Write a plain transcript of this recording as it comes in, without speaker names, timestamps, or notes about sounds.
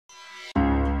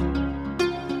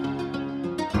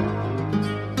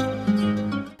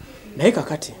naye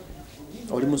kakati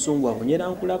oli musungu abonyera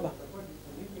nkulaba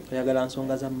oyagala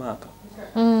nsonga za maaka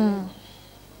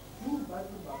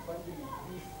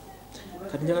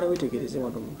kati njagala wetegereze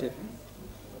wano mu ntebe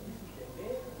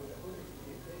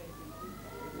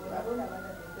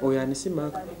oyo ani si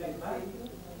maaka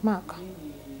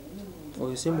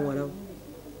oyo si muwala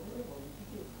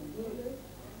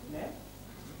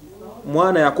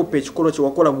mwana yakupa ekikolo kye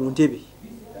wakola mu ntebe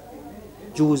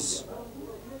juzi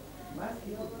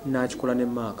nakikola ne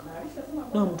maaka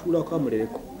namutuulako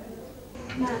amulireko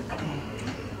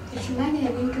ekimanya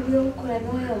ebintu by'okukola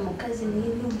n'oyo omukazi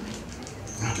nino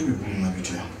ate bikuma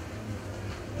bitya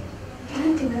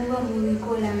anti muba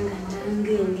mubikola nga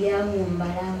nange ndyawo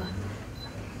mbalaba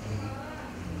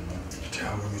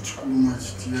kyawe ekikuma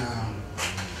kitya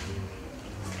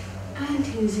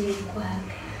anti nze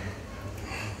nkwaga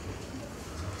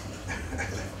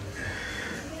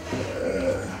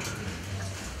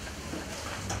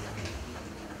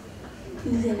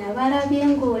nze nabalabye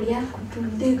ng'oli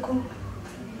akutuddeko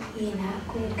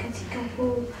yenaakwekatikako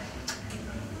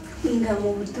nga mu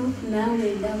butuufu naawe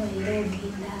ndaba era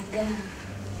ogenda agamba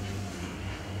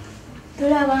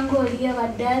tolaba ng'oli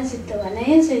abadde azitoba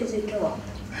naye nze nzitoba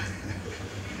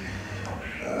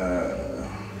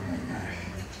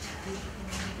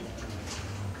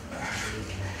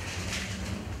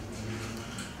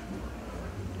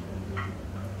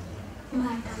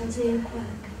maaka nze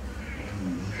nkwaga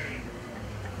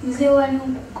nze wano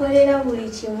nkukolera buli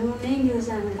kimu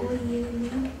nenjoza ngoyeeni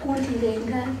kuntira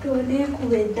engato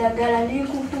nenkuba eddagala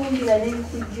nenkufumbira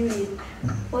nenkujjulira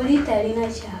oli talina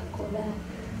kyakola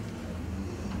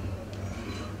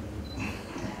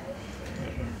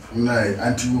naye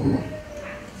anti wo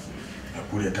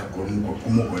akuleeta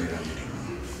kumukolera mirimu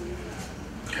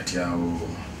kati awo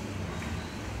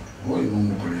olina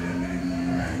omukolera emirimu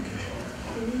nange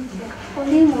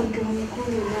oli muntu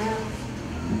mukulu naawe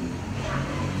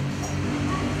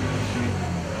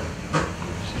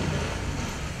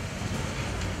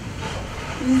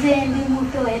nze ndi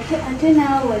muto ate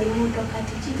naawe oli muto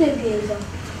kati kitegeeza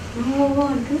n'oba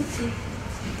ntutse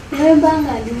nawe mba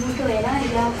nga ndi muto era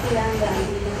njakula nga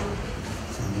ndi naawe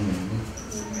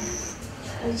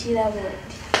okiraba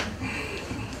oti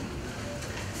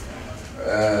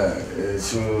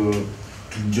ekyo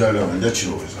tujjalaba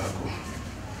njakirowoozaako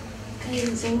kale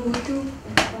nze muntu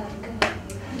kwagala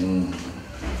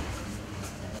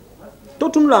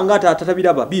totunulanga ate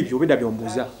atatabiraba biibyo obedda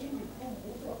byombuuza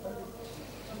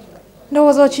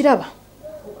ndowooza okiraba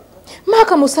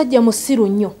maaka musajja musiru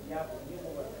nnyo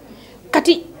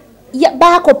kati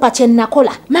baakopa kye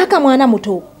nakola maaka mwana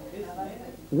muto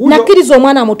nakkiriza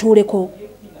omwana amutuuleko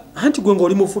anti gwe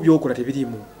ng'oli mufu byokola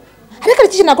tebirimu ate kale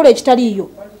kiki nakola ekitaliiyo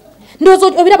ndowooza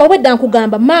obiraba obwedda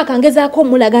nkugamba maaka ngezaako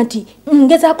omulaga nti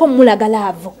ngezaako omulaga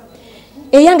laavu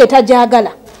eyange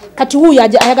tajagala kati wuuyo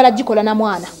ayagala gikola na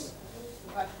mwana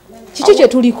kiki kye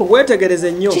tuliko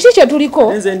wetegereze nnyo kiki kye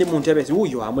tuliko nze ndi mu ntebe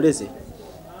wuuyo amuleze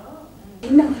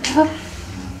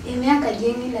emyaka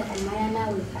gyengenda kumala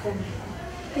naawe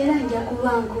 10 era nja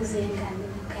kuba nkuze nga ndi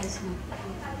mukazi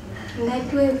mukulu nga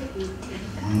twefiite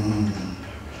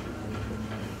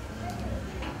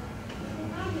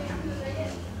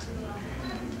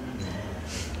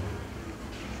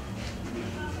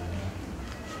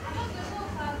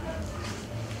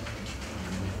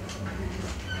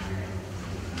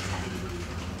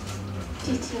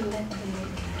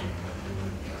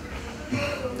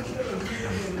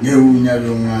newuunya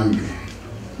by'oŋŋambye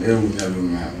newuunya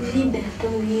by'oŋŋambye lidda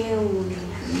tobyewuunya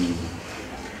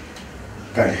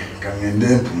kale kaŋŋende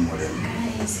mpumulemu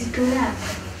situla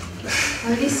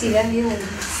oli sirabyo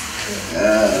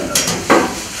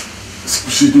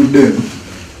sikusituddemu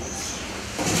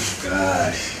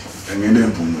kale kaŋŋende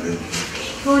mpumulemu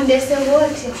ondese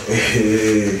bwotyo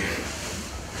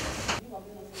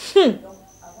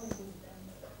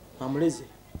amuleze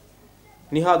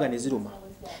nihaga neziruma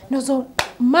nozo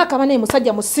maaka bane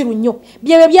musajja musiru nnyo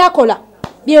byebyo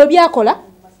byakola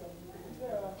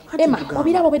ema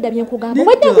obirabo obedda byenkugamba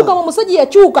obedda nkugamba omusajja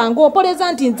yakyuka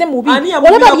ng'opoleza nti nze mubi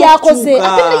olaba byakoze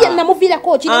ate naye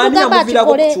namuviirako ki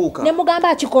nemugamba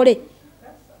akikole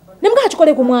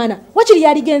ku mwana wakiri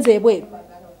yaligenze ebweru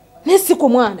naye si ku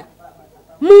mwana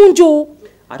munju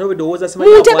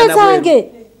mu ntebe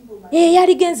zange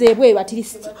yaligenze ebweru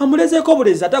atirisiti amulezeeko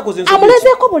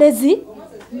bulezi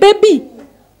bebi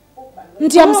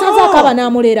nti amusanze akaba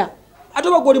n'amulera ate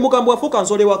oba gwoli mugambo wafuuka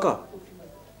nsole waka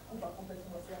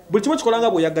buli kimu kikolanga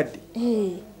bweyagadde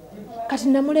kati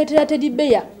namuleetera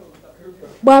tedibeya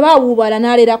bw'aba awuubala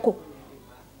n'alerako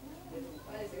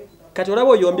kati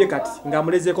olaba oyombye kati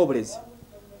ng'amulezeeko obulezi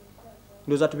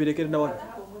ndowooza tubirekere nawano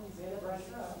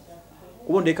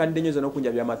Kuba ndeekanidde nnyo zonna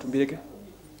okunjabya amatu mbireke.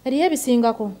 Eriyo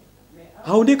ebisingako.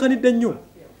 Awo ndeekanidde nnyo.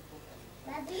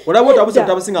 Olaba otabuze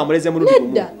mutabusinga amuleze mulundi gumu.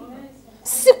 Nedda.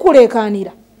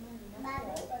 Sikuleekaanira.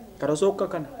 Kati osooka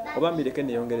kakkana oba mbireke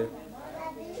neeyongere.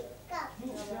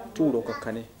 Tuula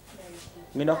okakkane.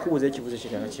 Ngenda kukubuuza ekibuuzo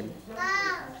kirala kimu.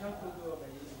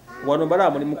 Wano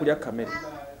balaba mulimu kulya kamere.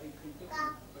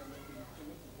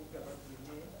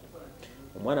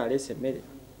 Omwana aleese emmere.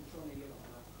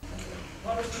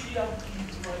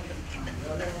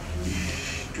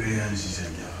 Tweyanziza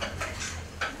nnyo.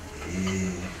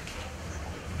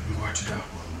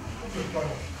 Nkwatiraako.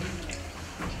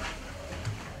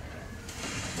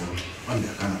 Wambi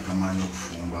akaana kamanyi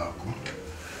okufumbaako.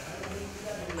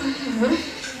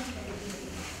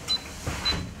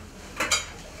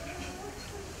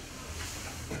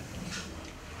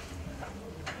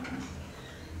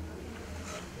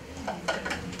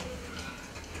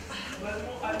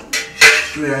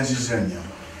 Tweyanziza nnyo.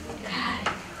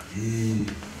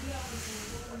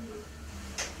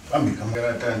 Wambi kamera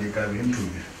atandika bintu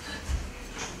bye.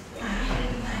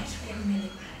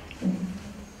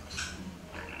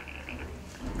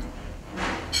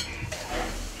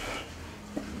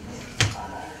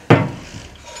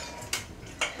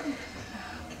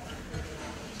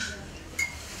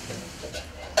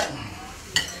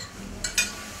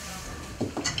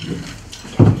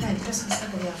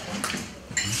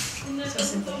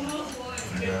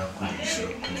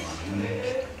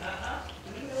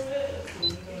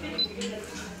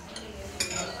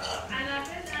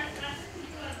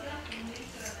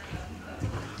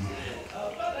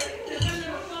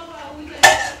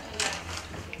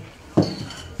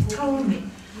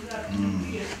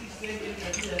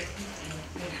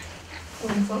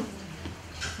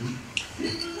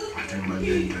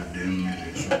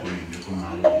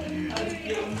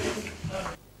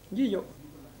 Ngiyo.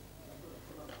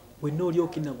 Wenna oli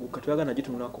okinaguka twagana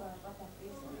gitunulako.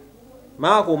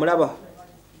 Maako omulaba.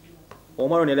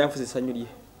 Omwana ono yali afuze essanyu lye.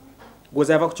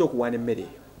 Gwoza yava ku kyokuwaana emmere eyo.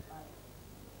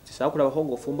 Sisaa kulabako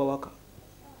ng'ofumba waka.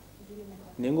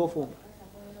 Ne ng'ofumba.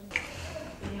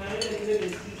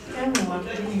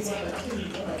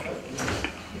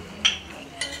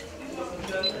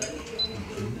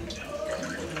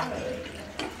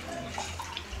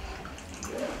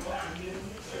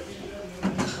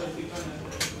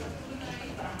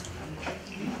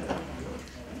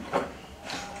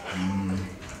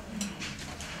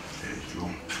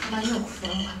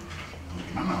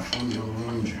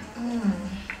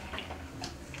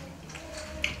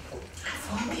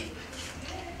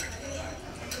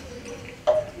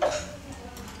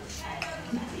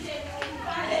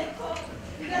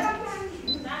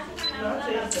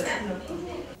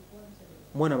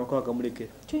 Mwana makola gamulekera.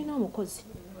 Tulina omukozi.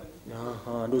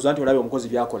 Ndowooza nti olabe omukozi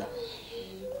byakola.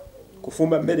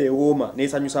 Kufumba mmere ewooma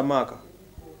n'esanyusa Maaka.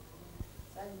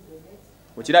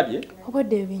 Okirabye?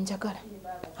 Obwedde ebyo byenjagala.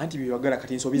 Anti byeyagala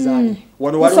kati nsobi zaani.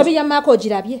 Ensobi ya Maaka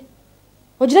ogirabye?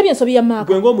 Ogirabye ensobi ya Maaka?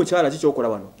 Gwe ng'omukyala kikyokola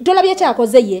wano. Tolabye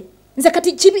kyakoze ye? Nze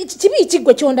kati kibi ki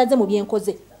gwe kyondaze mu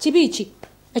byenkoze? Kibi ki?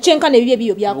 Ekyenkana ebibye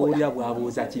biyo byakola. Olya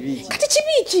bwabuuza kibi ki? Kati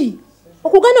kibi ki?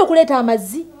 Okugana okuleeta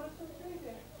amazzi?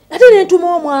 Ate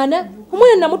n'entuma omwana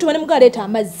namutuma ne mugaleeta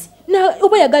amazzi. Na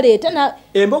oba yagaleeta na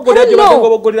embogolera gye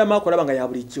bagobogolera Maaka olaba nga ya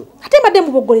bulijjo. Ate mbadde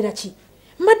mubogolera ki?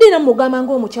 Mbadde namugamba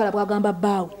ng'omukyala bwagamba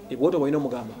bbaawe. Ebwoto bw'olina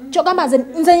omugamba. Kyogamba nze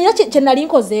nina kye nali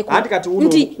nkozeeko. Anti kati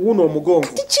wuno omugonvu.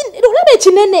 Olaba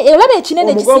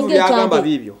ekinene kisinga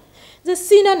ekyange. Nze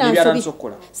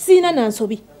siina na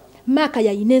nsobi. Maaka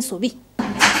yayina ensobi.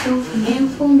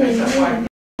 Enfumba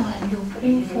wadde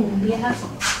okunfumbya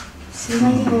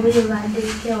simanyi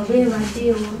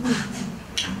obeebaddeyo.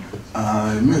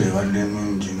 Emmere ebadde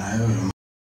nungi naye oyo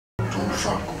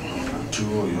tomufaako.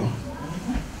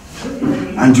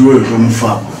 Anti oyo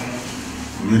tomufaako.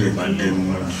 Emmere ebadde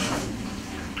nungi.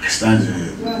 Kisanze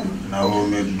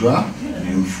nawoomeddwa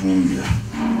n'enfumbya.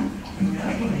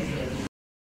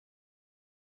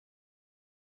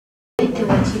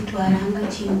 Tewakitwalanga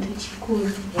kintu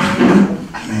kikulu.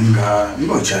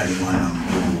 Ng'okyali mwana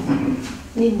muto.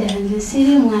 Nedda nze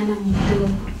siri mwana muto.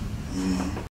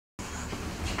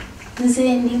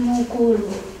 Nze ndi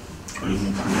mukulu. Oli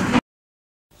mukulu.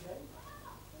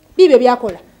 Bibyo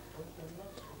byakola.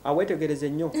 Awetegereze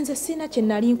nnyo. Nze siina kye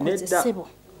nali nkoze ssebo.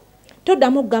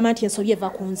 Toddamu okugamba nti ensobi eva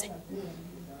ku nze.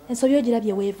 Ensobi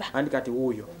ogirabye weeva. Anti kati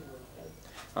wuuyo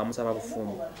amusaba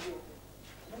bufumbo.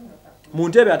 Mu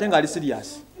ntebe ate ng'ali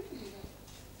serious.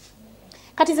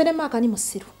 Kati nze ne Maaka ni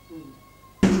musiru.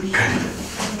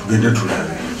 Tugende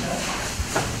tulabe.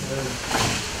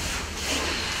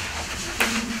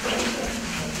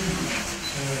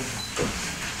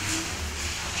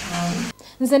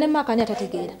 nze ne Maaka ani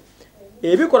atategeera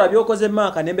ebikola byokoze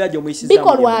Maaka n'embeera gy'omuyisiza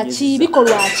bikolwa ki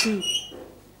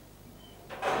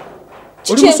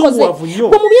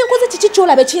mu byenkoze kiki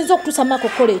kyolaba ekiyinza okutuusa Maaka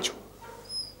okukola ekyo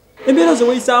embeera ze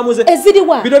weyisaamu ze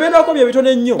eziriwa bino byendako bye bitono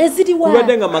ennyo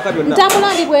kulwadde nga maka byonna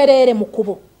ntambula ndi bwereere mu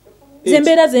kkubo ze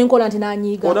embeera zenkola nti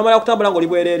nanyiiga onamala kutambula ng'oli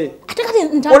bwereere ate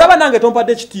kati olaba nange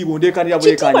tompadde ekitiibwa ondeekanira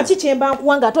kitiibwa ki kye mba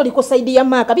nkuwa nga ate oli ku sayidi ya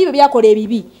Maaka bibyo byakola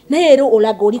ebibi naye era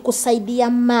olaga oli ku sayidi ya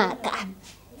Maaka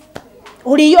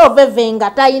oliyo oveve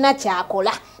nga talina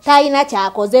kyakola talina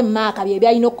kyakoze Maaka bye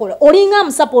byalina okukola olinga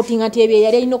amusapootinga nti ebyo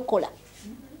yali alina okukola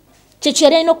kyekyo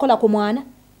yali alina okukola ku mwana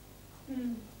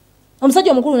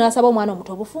omusajja omukulu n'asaba omwana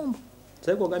omuto obufumbo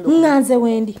nga nze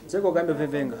wendi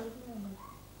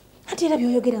ate era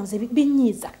byoyogera nze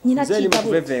binyiiza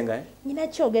nyina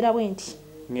kyogera bwe nti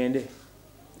ngende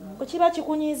okiba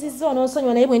kikunyiizizza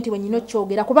onoonsonyiwa naye bwe nti bwe nyina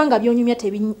okyogera kubanga byonyumya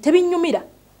tebinnyumira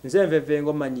nze nvevenga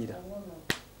omanyira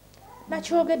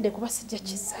nakyogedde kuba sijja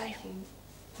kizaayo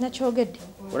nakyogedde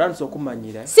olandisa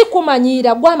okumanyira si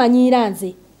kumanyiira gwe amanyiira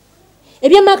nze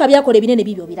ebya Maaka byakola ebinene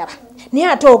bibyo biraba naye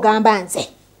ate ogamba nze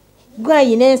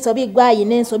gwayina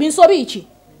ensobi nsobi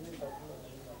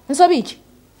ki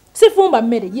sifumba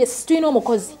mmere yes tulina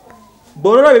omukozi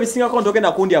bonola bebisingako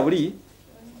ntogenda kundya buli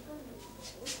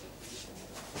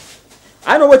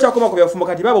aye n'oba ekyakoma ku byafumbo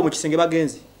kati baabo mu kisenge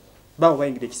bagenzi baabo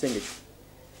bayingidde ekisenge kyo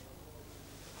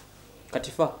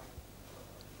katifa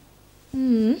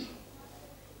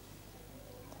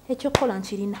ekyokukola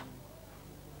nkirina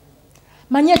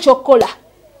manyi ekyokukola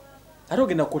ate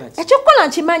ogenda kukola ki ekyokukola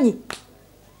nkimanyi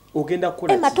ogenda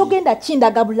kukola Emma togenda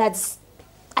kindaga bulazi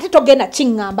ate togenda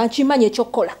kiŋŋamba nkimanyi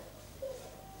ekyokukola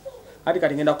ati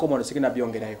kati ngenda kukomono sigenda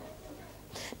byongerayo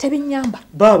tebinnyamba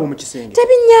baabo mu kisenge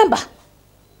tebinnyamba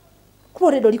kuba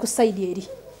oleda oli ku sayidi eri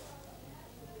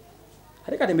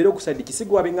ate kati mbere okusayidi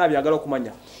kisigwa binga byagala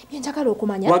okumanya byenjagala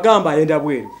okumanya wagamba ayenda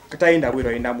bweru katayenda bweru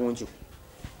ayenda mu nju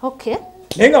okay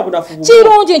naye nga bunafu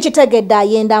kirungi nkitegedde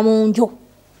ayenda mu nju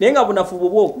naye nga bunafu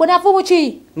bubwo bunafu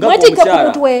buki mwetike ku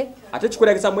mutwe ate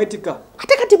kikulagisa mwetika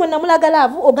ate kati bwe namulaga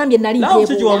laavu ogambye nali nteebu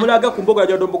kiki wamulaga ku mbogola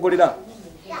gy'odombogolera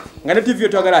nga ne TV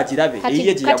twagala agirabe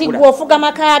eyiye gye kati yakula gwofuga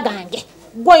maka gange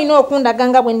gwe olina okundaga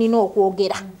nga bwe nnina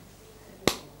okwogera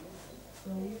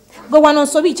gwe wano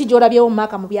nsobi ki gy'olabyewo mu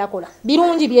Maaka mu byakola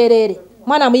birungi byereere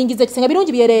mwana amuyingiza ekisenge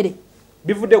birungi byereere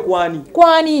bivudde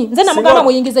kwani nze namugamba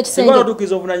muyingiza ekisenge singa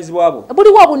otukiza obuvunanyizibwa bwo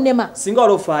buliwo obunnema singa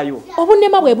olofaayo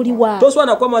obunnema bwe buliwa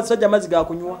toswana kwa masajja amazzi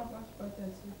gakunywa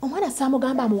omwana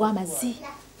saamugamba amuwa amazzi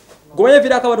gomanye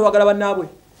vira akabato wagala bannaabwe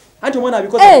anti omwana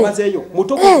abikoze kumazeeyo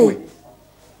mutokugwe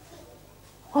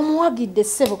omuwagidde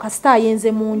ssebo kasita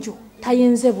ayenze mu nju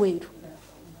tayenze bweru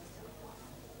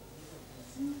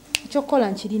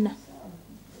ekyokukola nkirina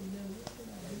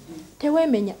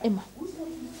teweemenya Emma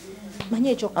manyi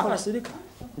ekyokukola sirika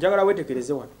njagala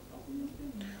weetekereze wano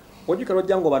ojjukira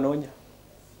ojja nga obanoonya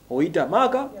oyita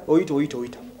Maaka oyita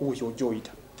ojja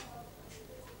oyita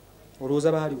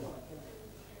olowooza baaliwa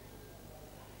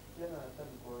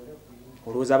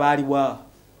olowooza baaliwa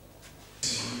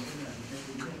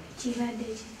kibadde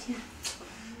kitya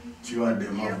kibadde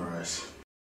marvelous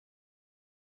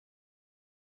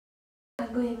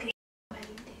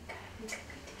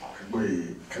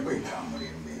kagoye ka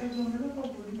mulembe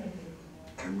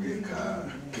kagoye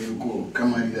keriko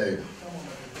kamalirayo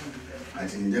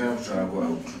ati njagala kutwalako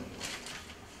autu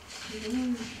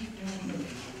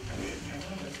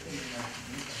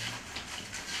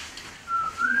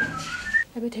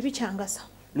ebyo tebikyangasa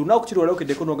lunaku kirwala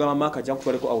okeddeko n'ogamba Maaka ajja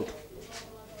kutwaleko auto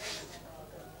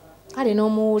kale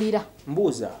n'omuwulira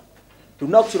mbuuza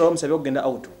lunaku kirwala omusabye okugenda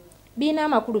auto biina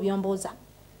amakulu byombuuza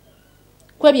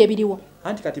kwebyo ebiriwo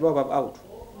anti kati baba auto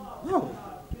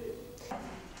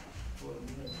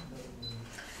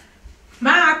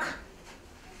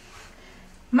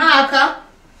Maaka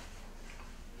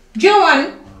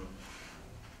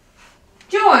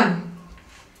Joan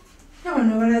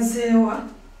abano balazeewa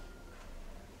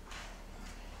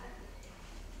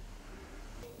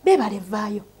bebale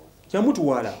vaayo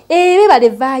kyamutuwala bebale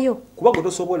vaayo kuba gwe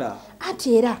tosobola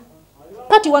anti era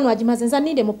paati wano agimaze nza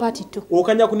nninde mu paati tu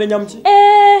okanya kunenya muki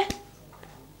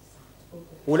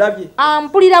olabye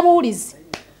ampulira buwulizi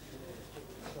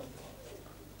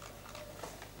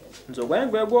nze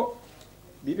ogwayengwego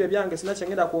bibyo byange sina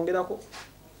kyengenda kwongerako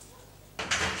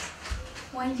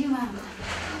wangi maama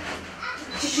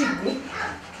kikigwe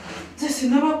nze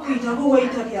sinaba kuyitako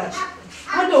wayita byaki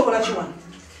abadde okola kiwano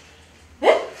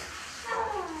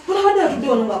olabadde atudde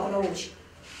wano ngaakonawo ki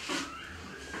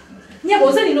nyabo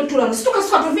oze nina otulano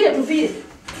situkasuka tuviire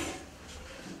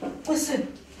kwesene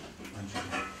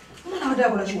omwana abadde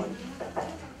akola kiwano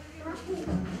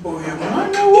Oyo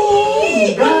mwana wo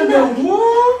muganda wo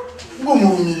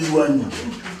ng'omulumirirwa nnyo.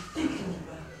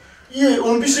 Ye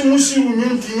ompise musimu nnyo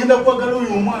nti ngenda kwagala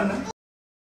oyo omwana.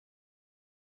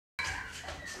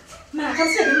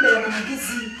 Kabisa nimbeera na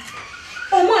magezi.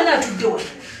 Omwana atudde wano.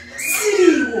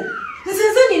 Siriiwo.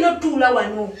 Nzenze nina otuula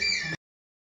wano.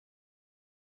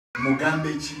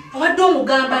 Mugambe ki? Obadde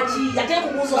omugamba ki? Ate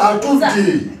kubuuza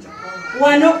atudde.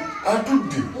 Wano.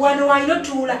 Atudde. Wano walina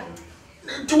otuula.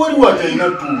 Tewaliwo atalina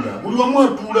tuula. Buli wamu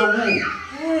atuulawo.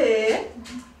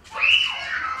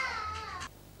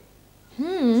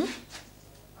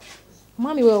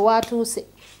 Mwami we watuuse.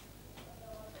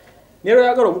 Nero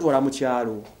yagala omutwala mu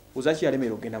kyalo. Uzaki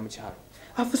yalemera ogenda mu kyalo.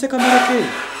 Afuse kamereke.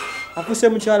 Afuse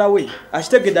mukyala we.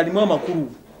 Akitegedde alimu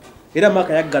amakulu. Era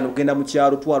maka yaggana ogenda mu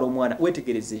kyalo twala omwana.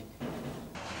 Wetegereze.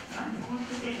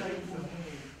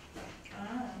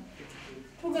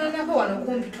 Tugandako wano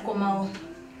kumpi tukomawo.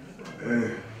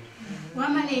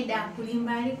 Wama neda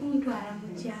kulimba ali kumutwala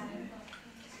mu kyalo.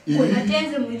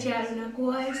 Kunatenze mu kyalo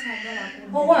nakuwayo sagala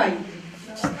ku. Owaayi.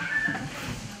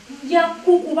 Nja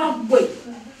kukuba ggwe.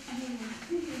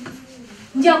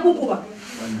 Nja kukuba.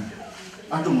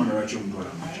 Ate omwana lwaki omutwala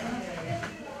mu kyalo?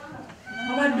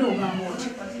 Obadde ogamba oti.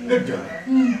 Nedda.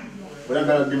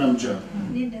 Oyagala kugenda mu kyalo?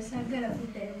 Neda sagala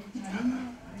kuddayo mu kyalo.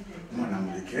 Omwana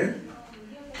muleke.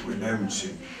 Weddayo mu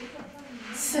kisenge.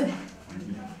 Sebo.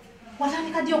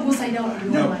 Watandika ddi okunsayirawo ku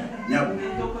nyumba? Nyabo.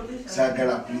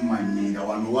 Saagala kummanyiira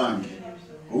wano wange.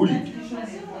 Owulidde?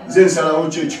 Nze nsalawo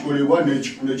ki ekikolebwa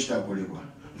n'ekitakolebwa.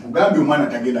 Nkugambye omwana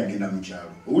tagendagenda mu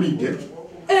kyalo. Owulidde?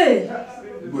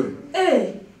 Gwe.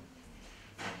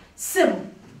 Sebo.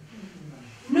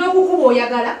 N'okukuba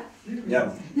oyagala?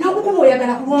 Nyabo. N'okukuba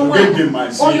oyagala ku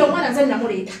lw'omwana? Oyo omwana nze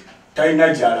namuleeta.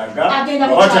 Talina gy'alaga. Agenda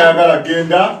mu kyalo. kyalo. Tayagala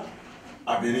genda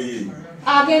abeere yeeyo.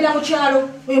 Agenda mu kyalo.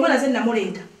 Oyo omwana nze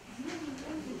namuleeta.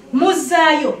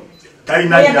 Muzzaayo.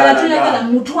 Talina oyagala tuyagala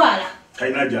gy'alaga. mutwala.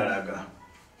 Talina gy'alaga.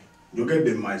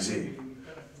 Njogedde mmaze.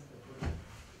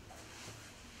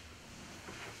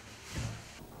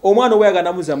 Omwana we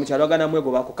yagana muza mu kyalo agana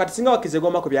mwegobako. Kati singa wakize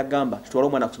goma ku byagamba tutwala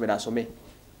omwana kusomera asome.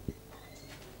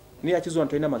 Ni yakizwa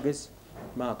ntolina magezi.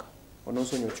 Maka.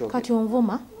 Ononsonyo choke. Kati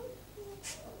onvuma.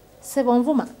 Sebo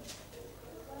onvuma.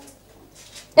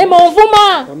 Ema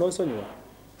onvuma. Ononsonyo.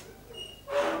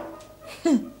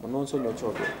 Ononsonyo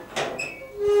choke.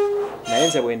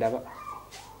 Nayenze bwendaba.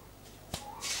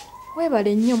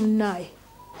 Webale nnyo munnaye.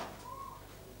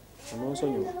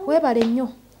 Ononsonyo. Webale nnyo.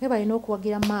 Webale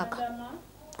n'okuwagira Maaka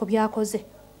ku byakoze.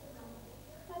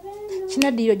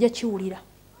 Kinaddiyo ojja kiwulira.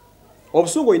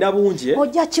 Obusungu olina bungi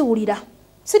Ojja kiwulira.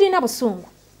 Sirina busungu.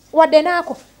 Wadde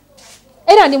naako.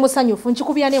 Era ndi musanyufu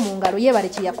nkikubya ne mu ngalo yeebale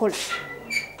kye yakola.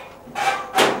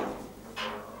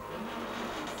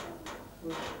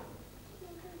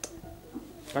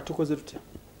 Katukoze tutya.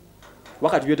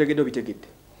 Wakati byotegedde obitegedde.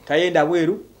 Tayenda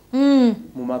bweru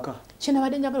mu maka. Kino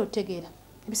badde njagala otegeera.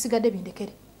 Ebisigadde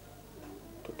bindekere.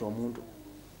 Toto omuntu.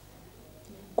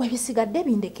 Gwe ebisigadde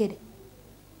bindekere.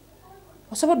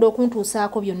 Osobodde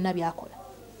okuntuusaako byonna byakola.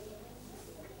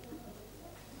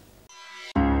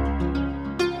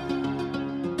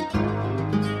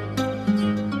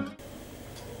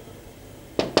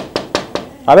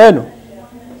 Abeno.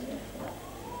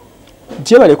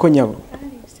 Jebaleko nyabo.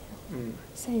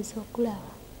 Saizi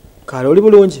okulaba. Kale oli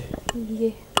bulungi?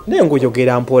 Ye. Nengo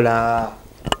yogera mpola.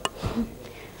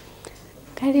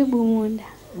 Karibu munda.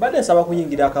 Mbadde nsaba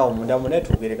kuyingira akawo munda mune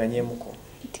tugereganyemuko.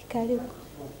 Nti karibu.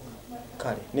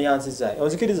 Kale, neyanziza.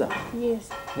 Ozikiriza? Yes.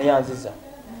 Neyanziza.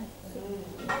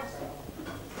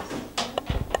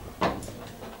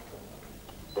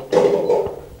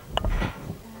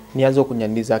 Nianza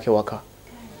okunyaniza ke waka.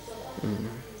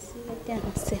 Tena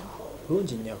sewa.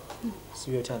 Bulungi nnyo.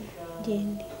 Sibyo tano.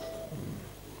 Jendi.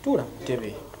 Tula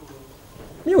mutebe.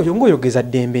 Niyo oyo ngoyogeza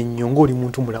ddembe nnyo ng'oli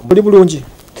muntu mulamu. Oli bulungi?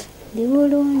 Ndi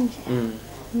bulungi.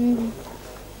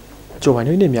 Kyoba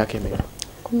nolina emyaka emeka?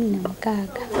 16.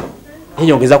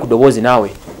 Nyongeza ku ddoboozi naawe?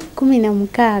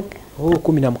 16. Oh,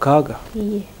 16.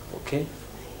 Ye. Okay.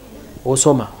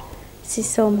 Osoma?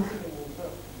 Sisoma.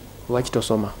 Lwaki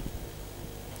tosoma?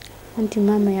 Anti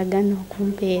mama yagana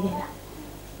okumpeerera.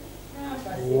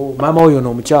 Oh, mama oyo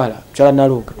n'omukyala, mukyala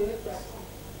Nalunga.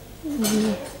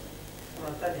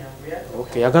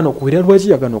 Okay, yagana okuweera lwaki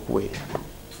yagana okuweera?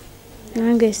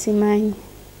 Nange simanyi.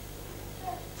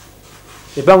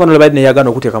 Ebbanga nolaba ne yagana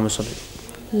okuteeka mu ssomero.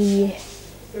 Ye.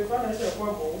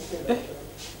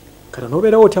 Kale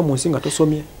n'obeerawo otya mu nsi nga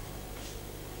tosomye?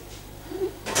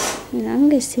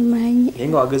 Nange simanyi. Naye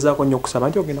nga wagezaako nnyo okusoma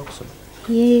nti ogenda kusoma?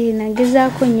 Ye,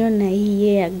 nagezaako nnyo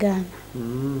naye yagana.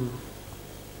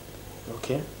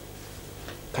 Okay.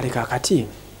 Kale kaakati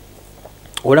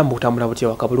Obulamu butambula butya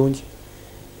waka bulungi?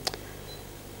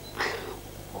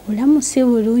 Obulamu si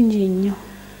bulungi nnyo.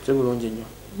 Si bulungi nnyo.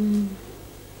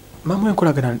 Maama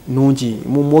enkolagana nnungi,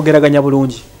 mwogeraganya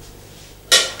bulungi?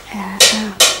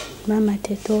 Maama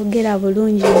tetwogera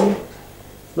bulungi nnyo.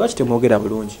 Lwaki temwogera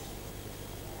bulungi?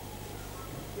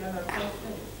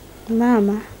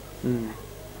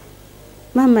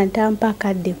 Maama tampa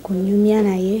kadde kunyumya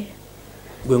naye.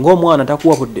 Gwe ng'omwana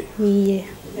takuwa budde? Iye.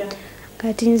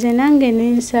 Kati nze nange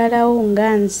nensalawo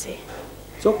nga nze.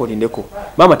 Sooka olindeko.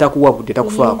 Maama takuwa budde,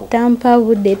 takufaako? Tampa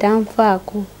budde,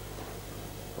 tanfaako.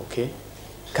 Okay.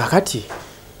 Kakati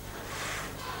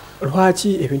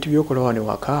lwaki ebintu byokola wano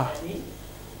waka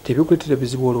tebikuleetera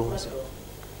bizibu olowooza?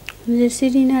 Nze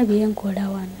sirina byenkola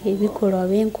wano, ebikolwa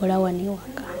byenkola wano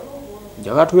ewaka.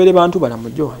 Njagala tubeere bantu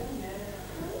balamujjo wano.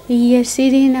 Iye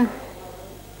sirina.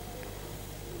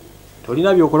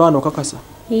 Tolina byokola wano okakasa?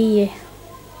 Iye.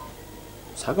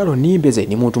 Saagala onimbeze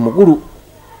ni muntu mukulu.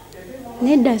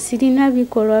 Nedda sirina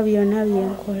bikolwa byonna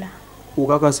byenkola.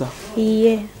 Okakasa?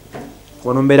 Iye.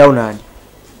 Wano mbeerawo nani?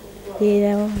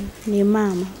 Mbeerawo ne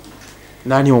maama.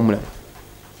 Nani omulala?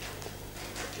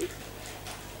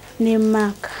 Ne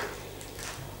Maaka.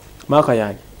 Maaka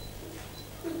yani?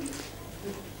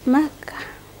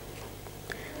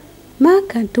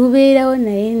 Maaka tubeerawo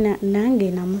naye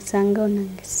nange namusangawo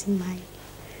nange simanyi.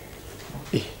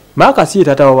 Maaka si ye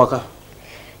taata wa waka?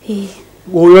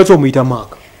 Lwaki omuyita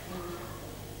Maaka?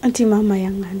 Anti maama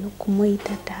yangana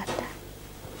okumuyita taata.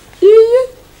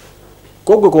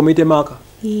 Kogwe komuyite Maaka?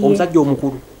 Omusajja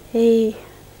omukulu?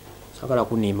 Saagala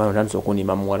kunimba notandise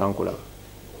okunimba muwala nkulaba.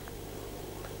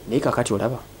 Naye kakati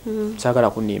olaba? Saagala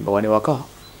kunimba wane waka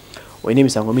olina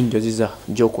emisango mingi njoziza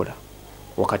gyokola.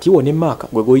 Wakati wo ne Maaka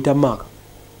gwe goyita Maaka.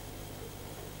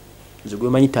 Nze gwe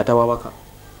manyi taata wa waka.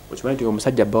 Okimanyi nti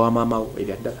omusajja bba wa maama wo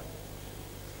ebya ddala.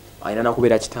 Alina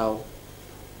nakubeera kitaawo.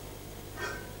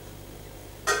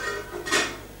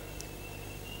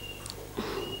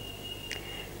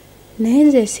 Naye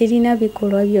nze sirina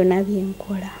bikolwa byonna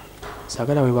byenkola.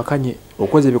 Saagala weewakanye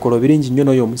okoze ebikolwa birungi nnyo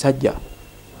n'oyo omusajja.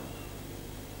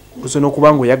 Kusobola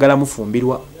okuba nga oyagala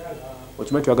mufumbirwa.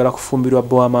 Okimanyi tuyagala kufumbirwa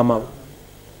bba wa maama wo.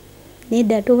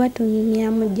 Nedda tuba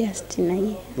tunyumyamu just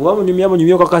naye. Muba munyumyamu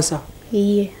nyumya okakasa?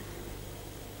 Iye.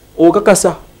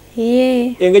 Okakasa?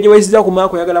 Iye. Engeri gye wayisiza ku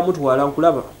Maaka oyagala mutwala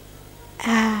nkulaba?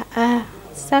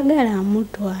 Sagala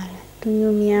amutwala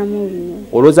tunyumyamu bino.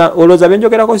 Olowooza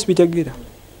byenjogerako sibitegeera?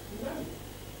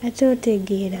 Ate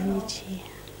otegeera biki?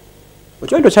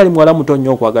 Okimanyi tokyali muwala muto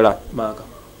nnyo okwagala Maaka?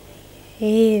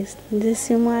 Nze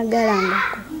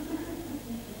simwagalangako.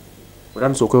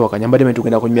 Otandise okwewakanya mbadde me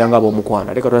tugenda kunyumya nga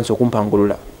ab'omukwana. Leka otandise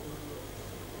okumpangulula.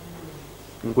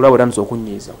 Nkulaba otandise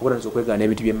okunyiiza kuba otandise okwegaana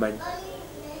ebintu bye mmanyi.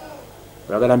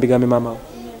 Oyagala mbigambe maama wo?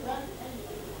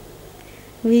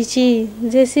 Biki?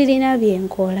 Nze sirina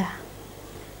byenkola.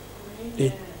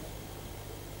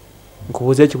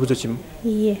 Nkubuuza ekibuuzo kimu?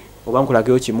 Iye. Oba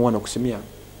nkulageyo kimu wano ku simu yange?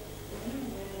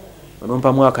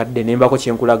 Onompamu akadde ne mbako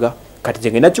kye nkulaga. Kati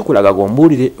gye ngenda kikulaga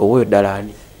gombuulire oba oyo ddala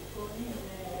ani?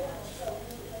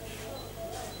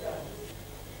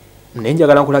 Naye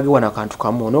njagala nkulage wano akantu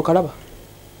kamu onookalaba?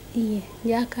 Iye,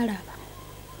 njakalaba.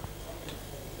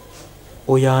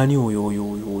 Oyo ani oyo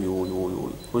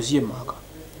oziye Maaka?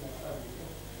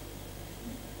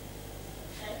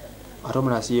 Ate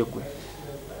omulala asiye ggwe?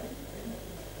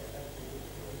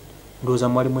 Ndowooza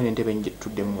mwalimu eno entebe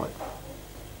tuddemu wano.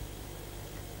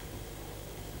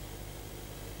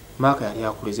 Maaka yali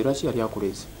akuleze. Lwaki yali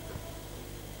akuleze?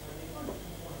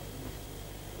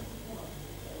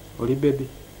 Oli bebe?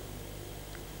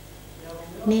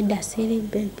 Nedda siri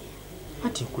bebe.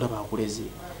 Ati nkulaba akuleze.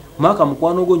 Maaka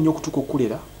mukwano gwo nnyo okutuuka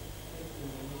okukulera.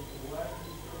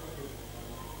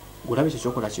 Gulabe ekyo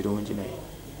kyokola kirungi naye.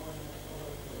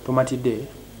 Tomatidde?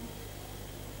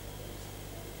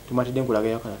 Tomatidde nkulaga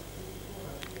yakalala?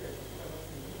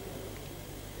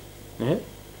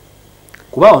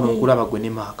 Kuba wano nkulaba gwe ne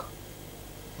Maaka.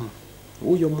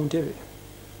 Wuuyo mu ntebe.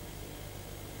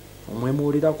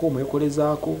 Omwemuulirako,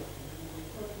 omwekolezaako.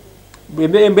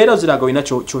 Embeera ziraga olina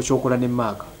kyokola ne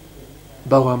Maaka.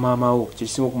 Bba wa maama wo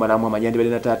kyekisinga okumalamu amanyi yandibadde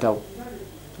na taata wo.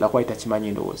 Lakwali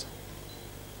takimanyi ndowooza.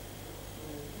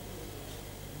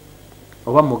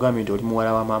 Oba mugambye nti oli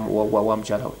muwala wa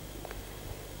mukyala we?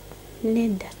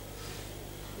 Nedda.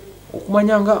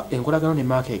 Okumanya nga enkolagano ne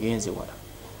Maaka egenze wala.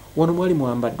 Wano mwali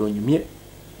mwambadde onyumye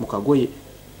mu kagoye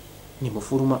ne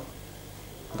mufuluma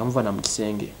nga muva na mu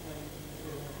kisenge.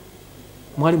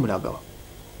 Mwali mulagawa?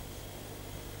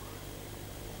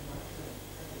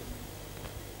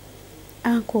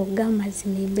 Anko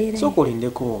gamazima embeera. Sooka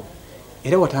olindeko.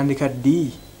 Era watandika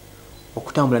ddi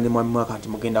okutambula ne mwami Maaka nti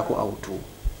mugendako awutu?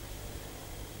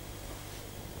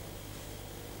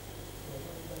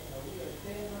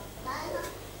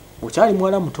 okyali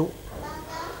muwala muto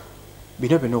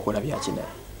bino byonna okola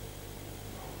byakinaye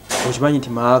okimanyi nti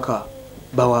Maaka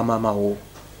bawa maama wo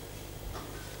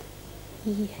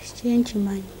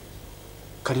kyenkimanyi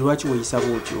kati lwaki weeyisa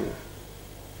bwotyo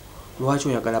lwaki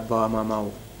oyagala bawa maama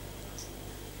wo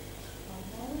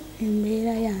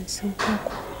embeera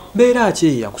yansukkako mbeera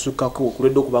ki yakusukkako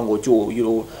okuledde okuba nga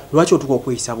lwaki otuka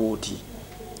okweyisa bwoti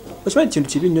okimanyi kintu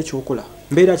kibi nnyo kyokola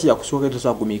mbeera ki yakusooka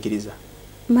tosobola kugumiikiriza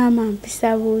maama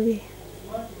mpisa bubi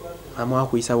maama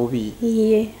akuyisa bubi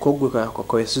iye koggwe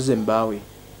kawesuze mbaawe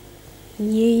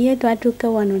ye twatuuka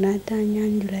wano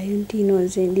n'atanyanjulayo nti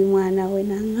nze ndi mwana we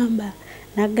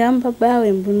nagamba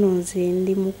baawe mbuno nze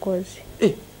ndi mukozi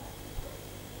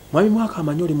mwami Mwaka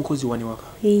amanyi oli mukozi wani waka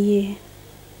iye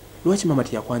lwaki maama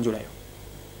teyakwanjulayo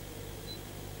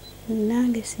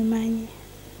nange simanyi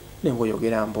nenga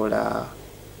oyogera mpola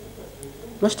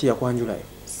lwaki teyakwanjulayo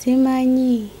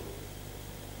simanyi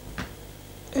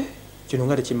kino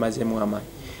nga tekimazeemu amaanyi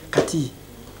kati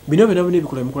bino byonna byonna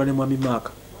ebikola bimukola ne mwami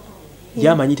Maaka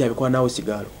yamanyi nti abikola naawe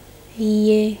sigaalo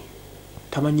iye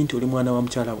tamanyi nti oli mwana wa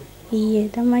mukyala we iye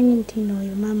tamanyi nti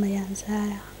n'oyo maama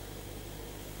yanzaala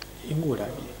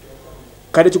ngaolabye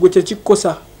kale kigwe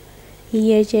kyekikkosa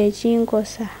iye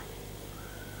kyekinkosa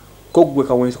koggwe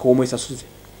kawomwesasuze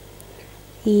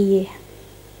iye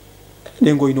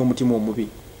nenga olina omutima omubi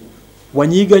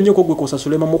wanyiiga nnyo koggwe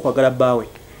kosasule maama okwagala bbaawe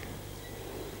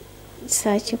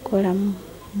sakikola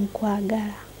mu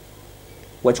kwagala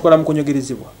wakikola mu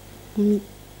kunyogerezebwa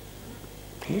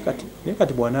naye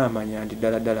kati bwana amanya nti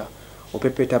ddala ddala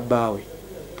opepeta bbaawe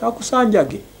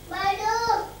takusanjage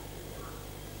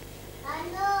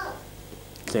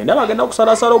ndaba agenda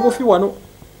okusalasala obufi wano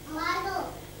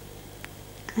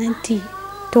anti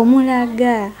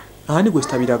tomulaga ani gwe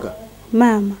sitabiraga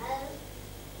maama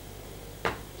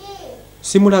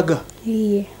simulaga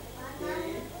iye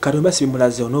kati wemba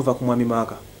sibimulaze onoova ku mwami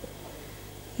Maaka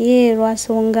ye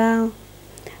lwasonga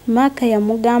Maaka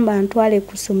yamugamba ntwale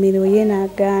ku ssomero ye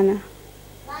n'agaana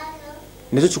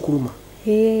nekyo kikuluma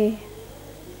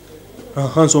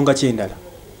aha nsonga kyendala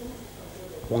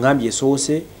ongambye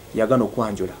esoose yagana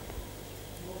okwanjula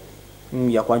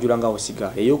yakwanjula nga osiga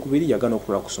eyokubiri yagana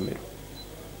okutula ku ssomero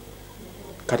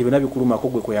kati byonna bikulumako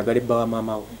gwe kweyagala ebba wa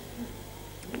maama wo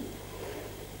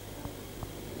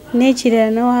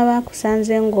n'ekirala newaba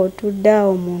akusanze ng'otudde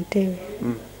awo mu ntebe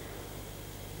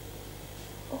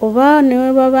oba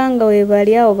newe babanga we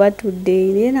bali awo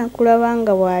batudde ye nakulaba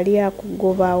nga bw'ali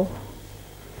akugobawo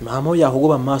maama oyo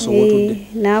akugoba mu maaso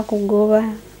wotudde n'akugoba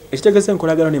ekitegese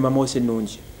enkolagano ne maama ose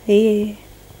ennungi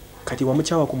kati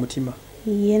wamukyawa ku mutima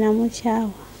ye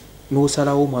namukyawa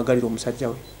n'osalawo omwagalira omusajja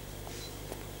we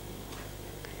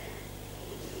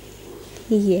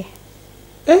ye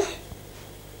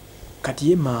kati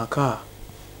ye Maaka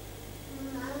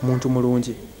muntu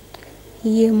mulungi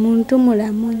ye muntu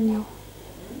mulamu nnyo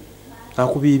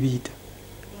akubiibiita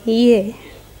ye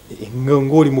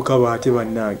ng'oli mukabaate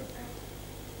bannange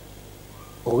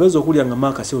ogeza okulya nga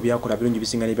Maaka sebo byakola birungi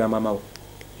bisinga n'ebya maama wo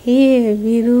ye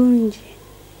birungi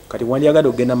kati wandyagadde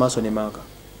okugenda maaso ne Maaka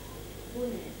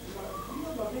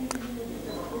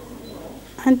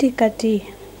anti kati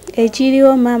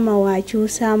ekiriwo maama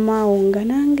wakyusa amaawo nga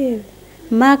nange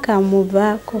Maaka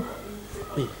amuvaako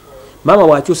maama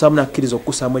wakyusaamu nakkiriza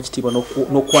okukusaamu ekitiibwa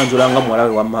n'okwanjula nga muwala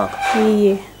we wa Maaka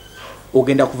iye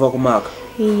ogenda kuva ku Maaka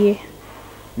iye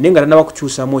naye nga tanaba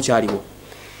kukyusaamu okyaliwo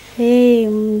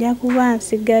nja kuba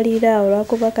nsigalira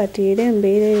olwakuba kati era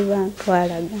embeera eba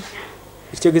ntwalagana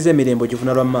ekitegeeza emirembe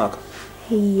ogifuna lwa Maaka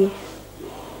iye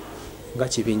nga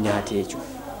kibinnya ate ekyo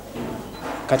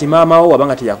kati maama wo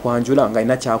wabanga teyakwanjula nga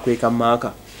alina kyakweka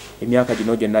Maaka emyaka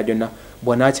gino gyonna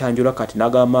bw'anaakyanjula kati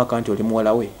n'agamba Maaka nti oli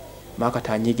muwala we Maaka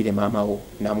tanyiigire maama wo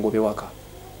namugobe waka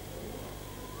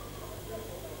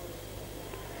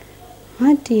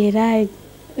anti era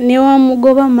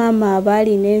newamugoba maama aba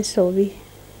alina ensobi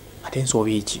ate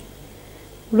ensobi ki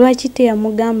lwaki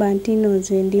teyamugamba nti no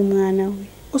nze ndi mwana we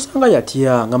osanga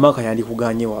yatya nga Maaka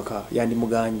yandikuganye waka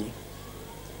yandimuganye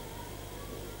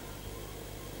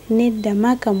nedda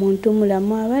Maaka muntu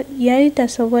mulamu yali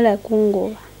tasobola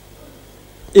kungoba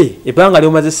ebbanga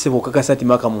lyomaze ssebo okakasa nti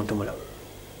Maaka muntu mulamu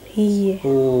iye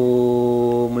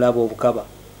mulaba obukaba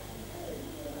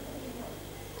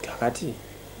kakati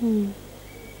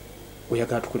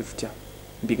oyagala tukole tutya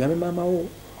mbigambe maama wo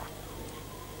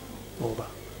oba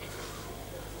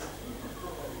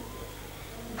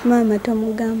maama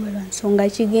tomugamba lwa nsonga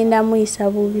kigenda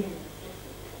muyisa bubi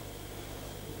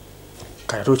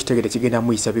kati ate okitegere kigenda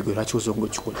muyisa bigwe lwaki ozonga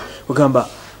okikola ogamba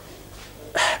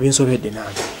binsobedde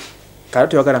nange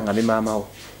kati toyagala ngambe maama wo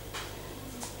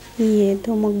iye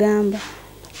tomugamba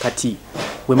kati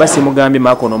Bwe mbasi mugambye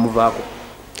maako n'omuvaako.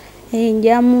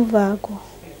 Njamuvaako.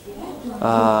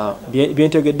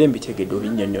 Byentegedde mbitegedde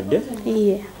obinnyonnyodde.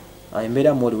 Iye.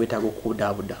 Embeera mwoli weetaaga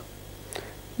okudaabuda.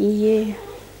 Iye.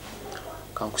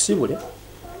 Kankusibule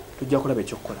tujja kulaba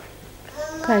ekyokukola.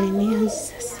 Kale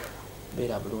niyanzisa.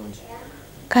 Beera bulungi.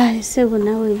 Kale sebo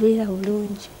nawe beera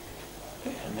bulungi.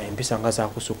 Empisa nga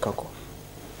zaakusukkako.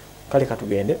 Kale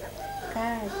katugende.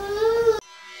 Kale.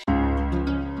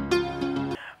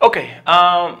 Okay,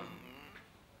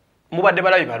 mubadde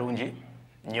balabi balungi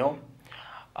nnyo.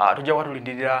 Tujja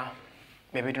watulindirira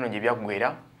ebintu gye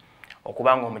byagwera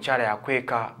okubanga omukyala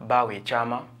yakweka baawe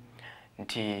ekyama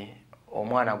nti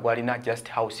omwana gwalina just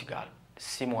house girl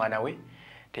si mwana we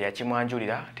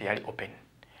teyakimwanjulira teyali open.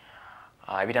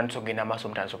 Ebitandise okugenda maaso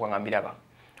omutandise okwanga mbiraba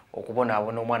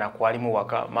okubonaabona omwana kwalimu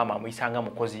waka maama amuyisanga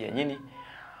mukozi yennyini.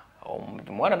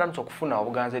 Omwana atandise okufuna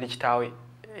obuganza eri kitaawe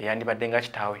eyandibadde nga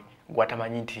kitaawe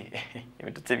gwatamanyi nti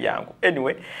ebintu byangu.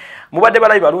 Anyway, mubadde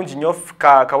balabi balungi nnyo.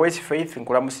 Kawesi Faith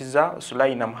nkulamusiza,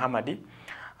 Sulaina Muhammadi,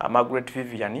 Margaret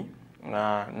Vivian,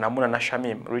 Namuna na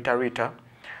Shamim, Rita,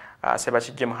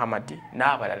 Sebachije Muhammadi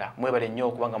n'abalala mwebale nnyo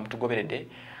okubanga mutugoberedde.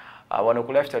 Wano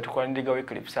ku lifestyle tukola ndiga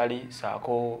weekly sali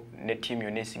saako ne team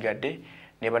yonna esigadde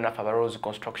ne banafa ba Rose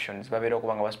Constructions babeera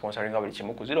okubanga basponsoringa buli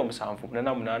kimu ku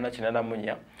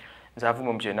 0788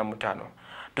 995.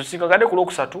 Tusikagade ku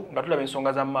Lwokusatu nga tulaba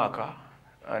ensonga za Maaka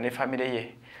ne family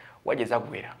ye wajeza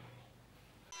gwera.